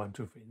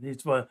Survey123.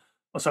 These were,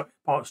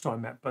 part story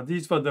map, but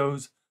these were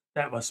those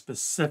that were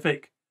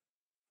specific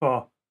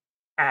for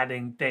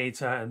adding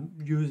data and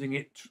using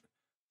it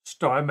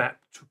story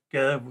map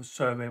together with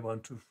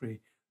Survey123 to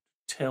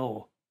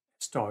tell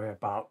a story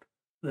about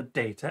the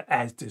data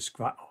as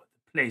described, or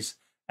the place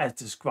as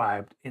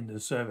described in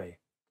the survey.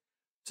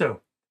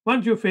 So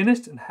once you're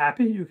finished and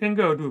happy, you can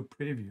go to a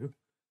preview.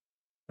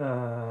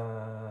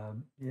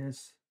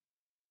 Yes.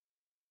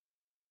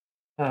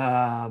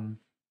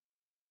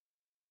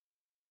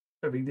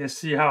 So we can just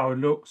see how it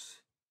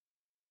looks,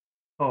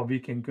 or we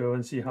can go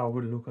and see how it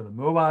would look on a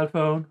mobile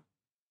phone,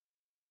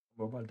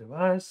 mobile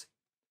device.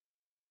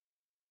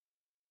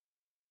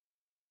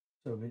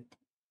 So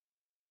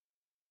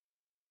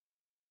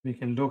we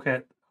can look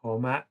at our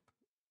map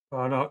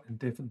product in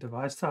different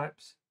device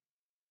types.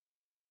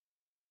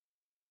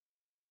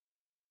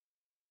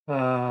 If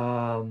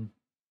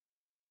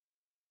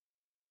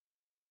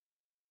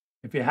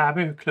you're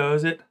happy,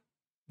 close it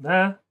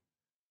there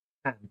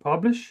and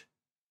publish.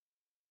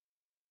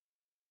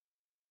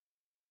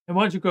 And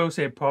once you go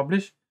say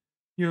publish,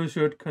 you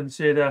should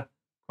consider, of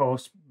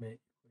course,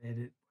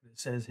 edit what it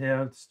says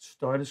here,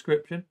 story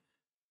description,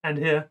 and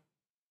here,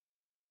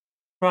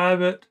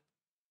 private,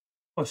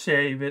 or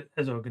save it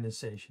as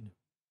organization.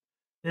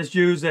 This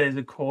user is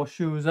a course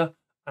user,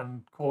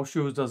 and course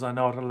users are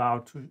not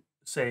allowed to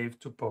save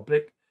to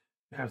public.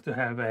 You have to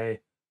have a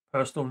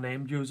personal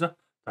named user.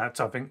 That's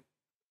something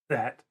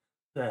that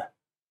the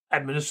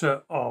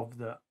administrator of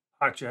the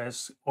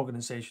ArcGIS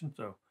organization,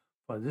 so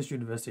for this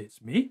university,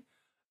 it's me,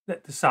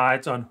 that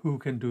decides on who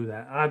can do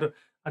that. I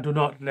do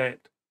not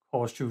let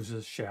course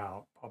users share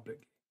out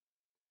publicly,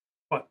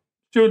 but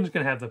students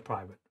can have the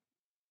private.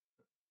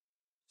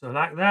 So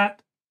like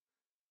that,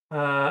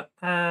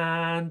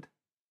 and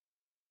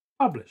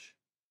publish.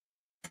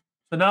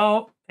 So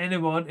now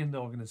anyone in the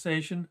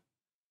organization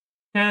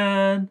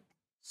can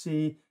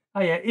see,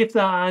 oh yeah, if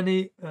there are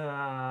any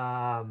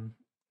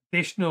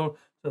additional,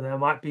 so there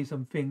might be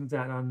some things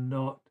that are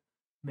not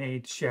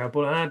made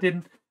shareable, and I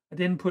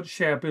didn't put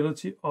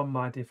shareability on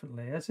my different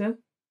layers here.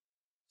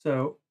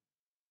 So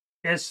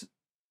yes,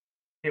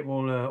 it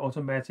will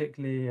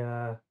automatically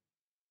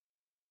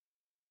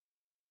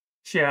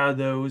share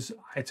those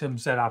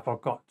items that I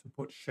forgot to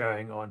put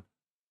sharing on.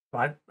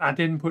 But I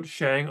didn't put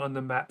sharing on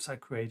the maps I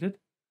created.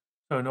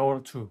 So in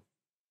order to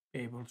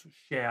be able to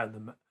share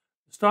the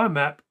story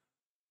map,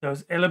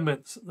 those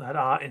elements that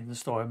are in the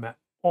story map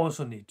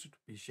also need to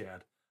be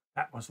shared.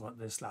 That was what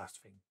this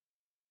last thing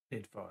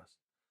did for us.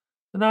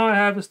 So now I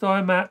have a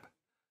story map,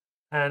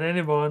 and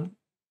anyone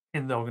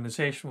in the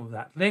organization with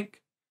that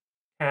link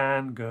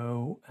can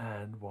go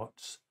and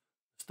watch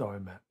the story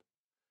map.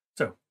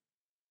 So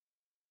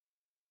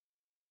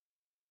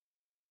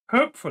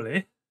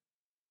hopefully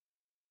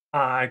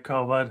I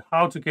covered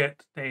how to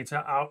get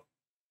data out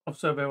of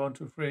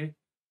Survey123,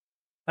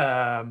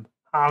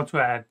 how to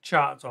add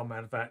charts, or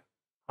matter of fact,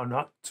 how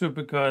not to,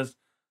 because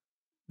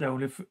the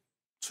only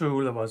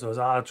tool that was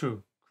how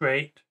to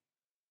create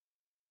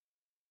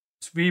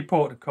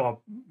report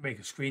make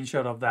a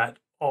screenshot of that,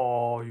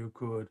 or you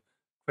could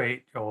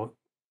create your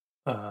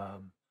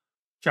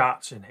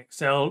charts in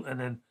Excel, and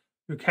then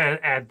you can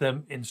add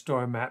them in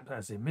StoryMap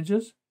as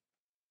images.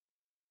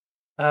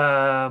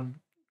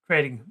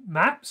 Creating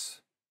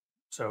maps.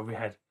 So we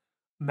had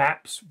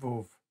maps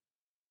with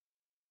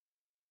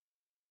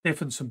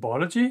different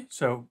symbology.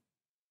 So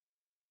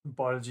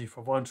symbology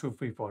for 1, 2,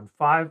 3, 4, and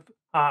 5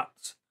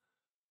 parts.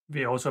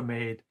 We also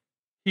made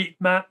heat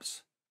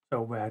maps.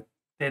 So where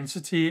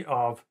density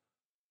of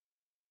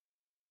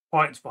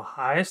points were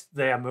highest,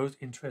 they are most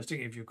interesting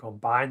if you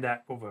combine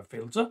that with a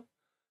filter.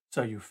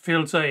 So you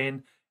filter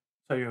in,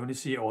 so you only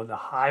see all the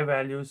high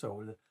values,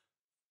 or the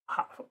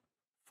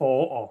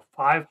 4 or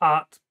 5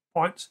 hard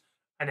points,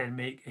 and then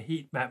make a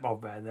heat map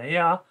of where they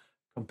are.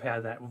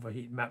 Compare that with a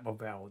heat map of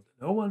where all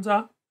the low ones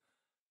are.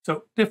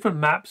 So different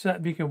maps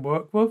that we can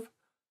work with.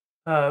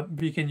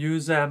 We can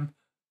use them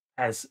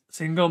as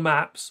single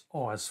maps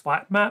or as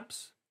swipe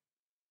maps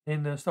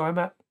in the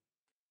StoryMap.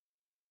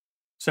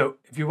 So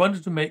if you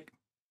wanted to make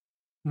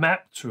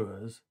map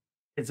tours,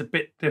 it's a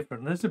bit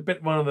different. It's a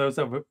bit one of those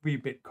that are a wee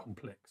bit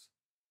complex.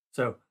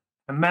 So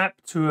a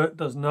map tour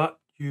does not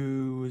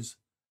use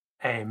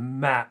a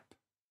map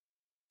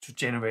to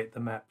generate the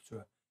map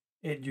tour.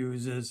 It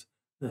uses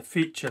the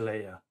feature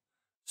layer.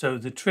 So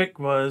the trick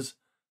was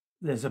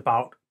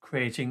about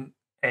creating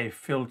a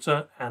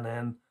filter and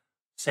then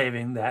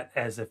saving that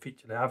as a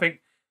feature layer. I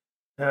think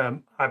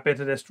I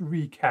better just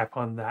recap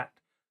on that.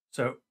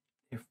 So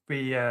if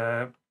we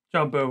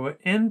jump over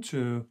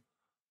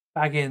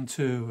back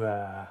into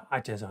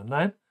ITS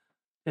Online,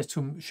 just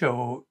to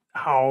show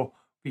how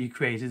we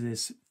created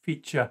this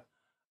feature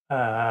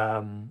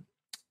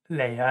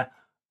layer.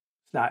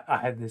 Like I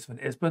had this one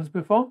Esbjørn's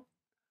before.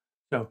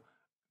 So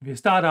if you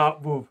start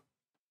out with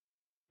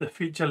the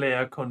feature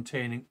layer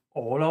containing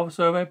all our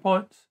survey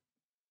points,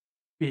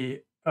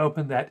 we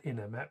open that in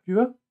a map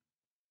viewer.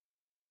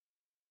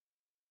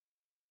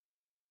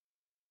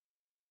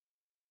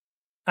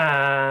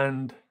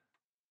 And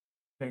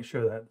make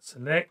sure that's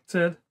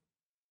selected.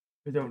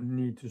 We don't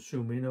need to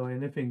zoom in or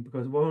anything,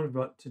 because what we've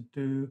got to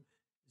do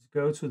is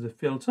go to the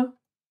filter,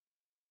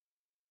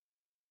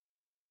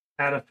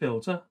 add a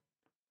filter,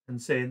 and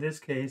say in this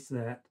case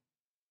that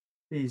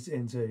please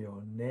enter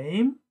your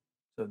name.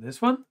 So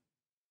this one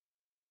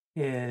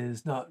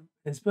is not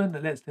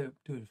Esbjørn. Let's do it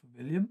for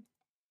William.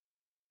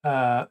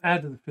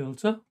 Add the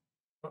filter,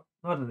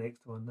 not the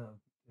next one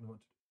now.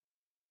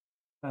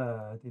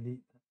 Delete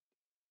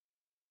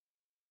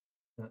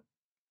that.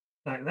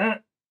 Like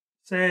that.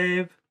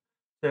 Save.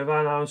 So if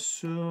I now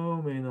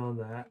zoom in on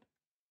that,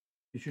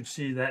 you should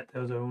see that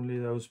there's only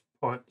those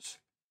points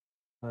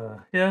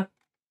here.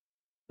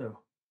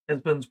 So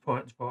Esbjørn's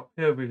points were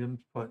here,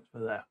 William's points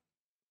were there.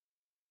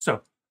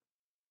 So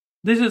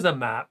this is a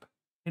map.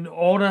 In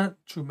order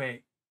to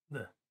make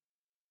the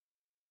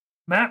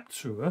map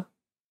tour,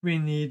 we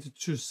need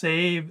to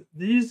save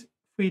these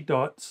 3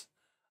 dots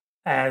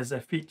as a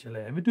feature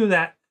layer. And we do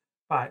that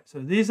by, so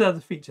these are the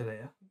feature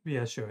layer we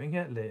are showing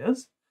here,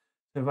 layers.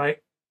 So if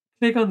I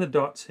click on the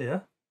dots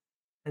here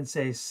and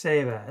say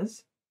save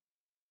as,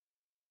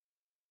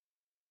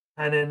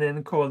 and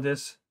then call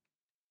this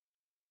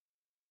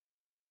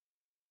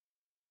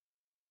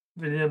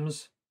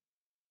William's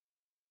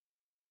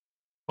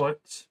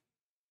points.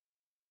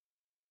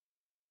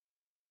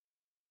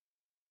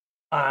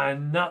 I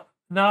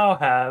now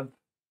have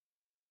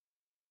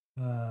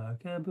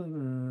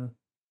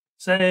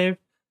saved.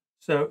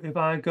 So if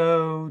I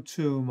go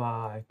to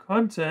my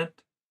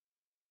content,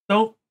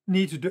 don't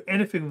need to do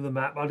anything with the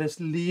map. I'll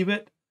just leave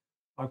it.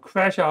 I'll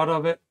crash out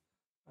of it.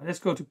 I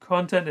just go to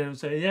content and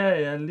say,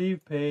 yeah,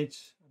 leave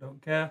page. I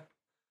don't care,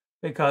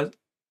 because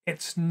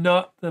it's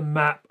not the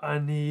map I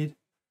need.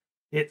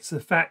 It's the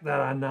fact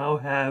that I now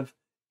have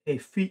a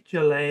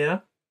feature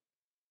layer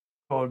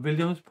called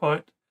William's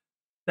Point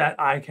that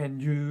I can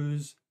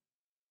use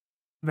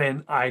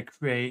when I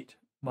create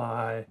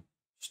my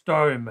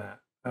StoryMap.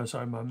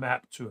 My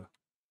map tour.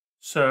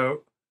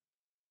 So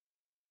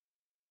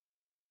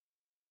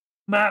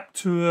map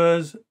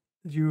tours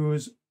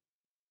use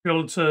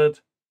filtered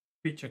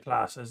feature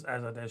classes,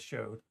 as I just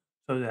showed,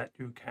 so that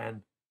you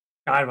can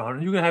guide around.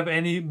 And you can have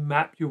any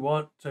map you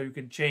want, so you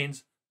can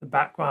change the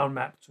background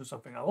map to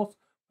something else,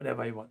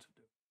 whatever you want to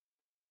do.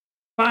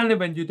 Finally,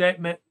 when you're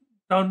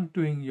done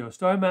doing your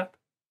StoryMap,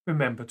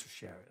 remember to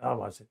share it.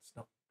 Otherwise, it's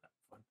not that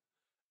fun.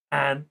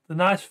 And the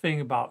nice thing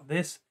about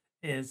this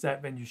is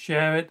that when you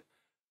share it,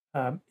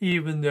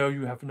 even though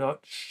you have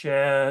not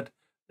shared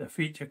the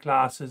feature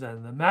classes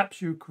and the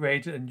maps you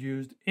created and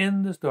used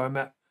in the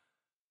StoryMap,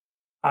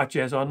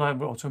 ArcGIS Online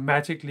will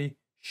automatically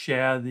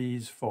share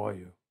these for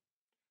you.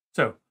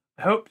 So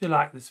I hope you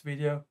like this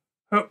video.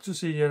 Hope to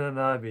see you in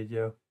another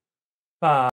video. Bye.